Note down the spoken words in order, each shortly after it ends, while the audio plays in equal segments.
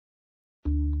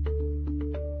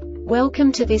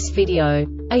Welcome to this video.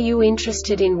 Are you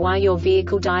interested in why your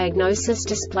vehicle diagnosis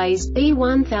displays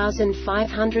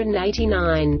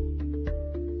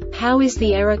B1589? How is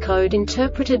the error code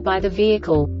interpreted by the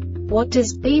vehicle? What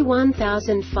does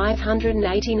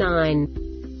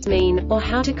B1589 mean, or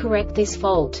how to correct this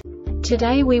fault?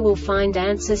 Today we will find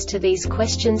answers to these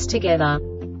questions together.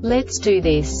 Let's do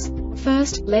this.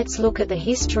 First, let's look at the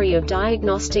history of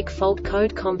diagnostic fault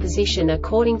code composition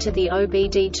according to the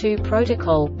OBD2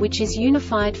 protocol, which is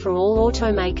unified for all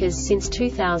automakers since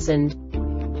 2000.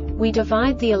 We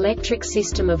divide the electric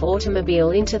system of automobile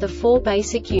into the four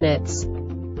basic units: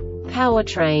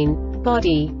 powertrain,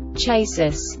 body,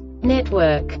 chassis,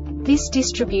 network. This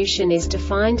distribution is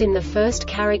defined in the first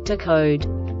character code.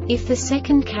 If the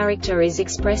second character is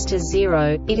expressed as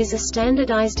 0, it is a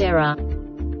standardized error.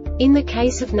 In the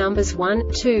case of numbers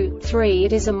 1, 2, 3,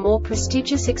 it is a more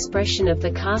prestigious expression of the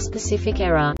car-specific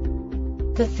error.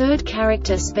 The third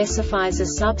character specifies a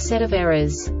subset of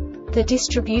errors. The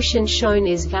distribution shown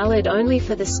is valid only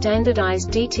for the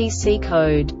standardized DTC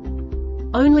code.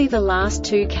 Only the last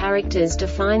two characters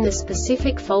define the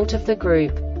specific fault of the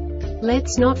group.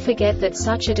 Let's not forget that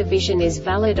such a division is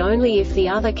valid only if the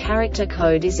other character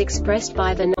code is expressed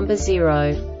by the number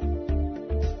 0.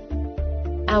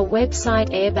 Our website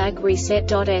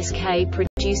airbagreset.sk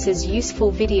produces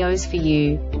useful videos for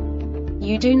you.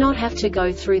 You do not have to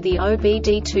go through the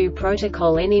OBD2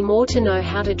 protocol anymore to know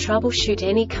how to troubleshoot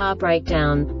any car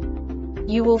breakdown.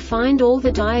 You will find all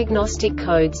the diagnostic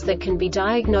codes that can be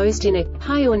diagnosed in a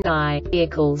Hyundai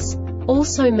vehicles.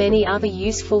 Also many other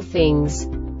useful things.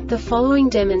 The following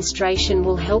demonstration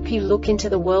will help you look into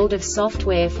the world of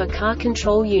software for car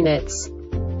control units.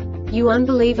 You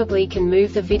unbelievably can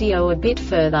move the video a bit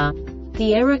further.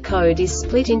 The error code is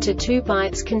split into 2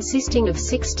 bytes consisting of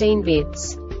 16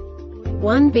 bits.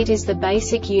 1 bit is the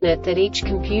basic unit that each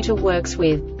computer works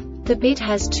with. The bit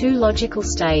has 2 logical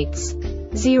states: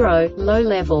 0, low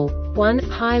level, 1,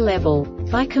 high level.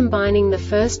 By combining the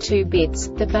first 2 bits,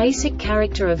 the basic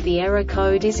character of the error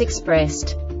code is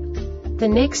expressed. The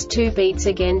next 2 beats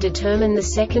again determine the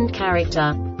second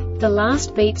character. The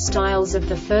last beat styles of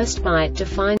the first byte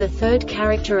define the third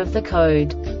character of the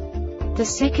code. The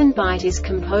second byte is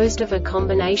composed of a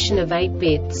combination of 8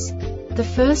 bits. The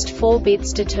first 4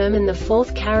 bits determine the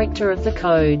fourth character of the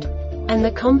code. And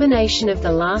the combination of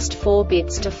the last 4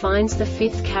 bits defines the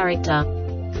fifth character.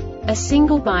 A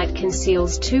single byte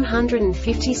conceals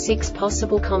 256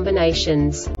 possible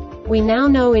combinations. We now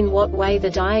know in what way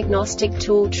the diagnostic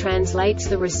tool translates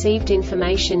the received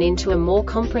information into a more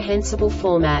comprehensible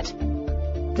format.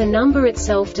 The number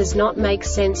itself does not make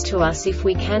sense to us if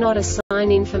we cannot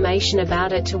assign information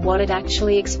about it to what it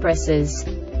actually expresses.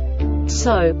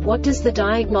 So, what does the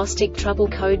Diagnostic Trouble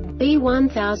Code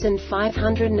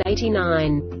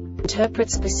B1589 interpret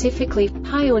specifically for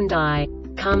Hyundai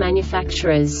car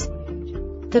manufacturers?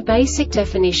 The basic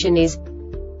definition is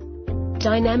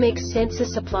dynamic sensor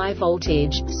supply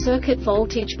voltage, circuit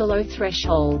voltage below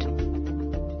threshold.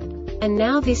 And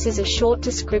now this is a short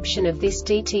description of this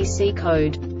DTC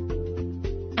code.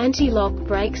 Anti-lock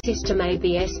brake system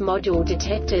ABS module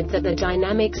detected that the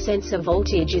dynamic sensor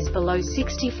voltage is below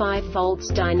 65 volts.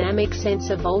 Dynamic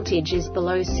sensor voltage is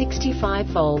below 65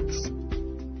 volts.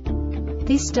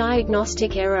 This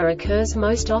diagnostic error occurs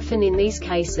most often in these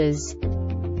cases: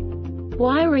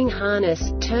 wiring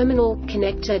harness, terminal,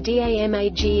 connector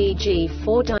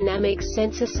DAMAGEG4 dynamic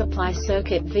sensor supply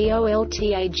circuit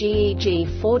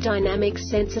VOLTAGEG4 dynamic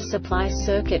sensor supply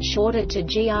circuit shorted to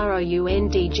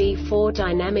GROUNDG4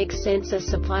 dynamic sensor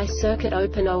supply circuit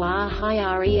open OR high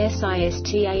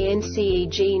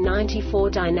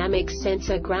RESISTANCEG94 dynamic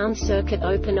sensor ground circuit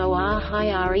open OR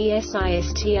high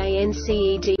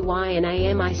RESISTANCEDY and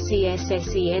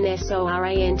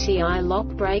AMICSSENSORANTI lock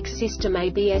brake system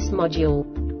ABS module.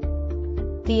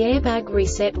 The Airbag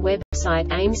Reset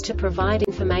website aims to provide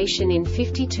information in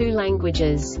 52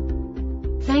 languages.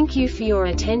 Thank you for your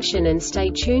attention and stay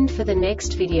tuned for the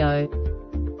next video.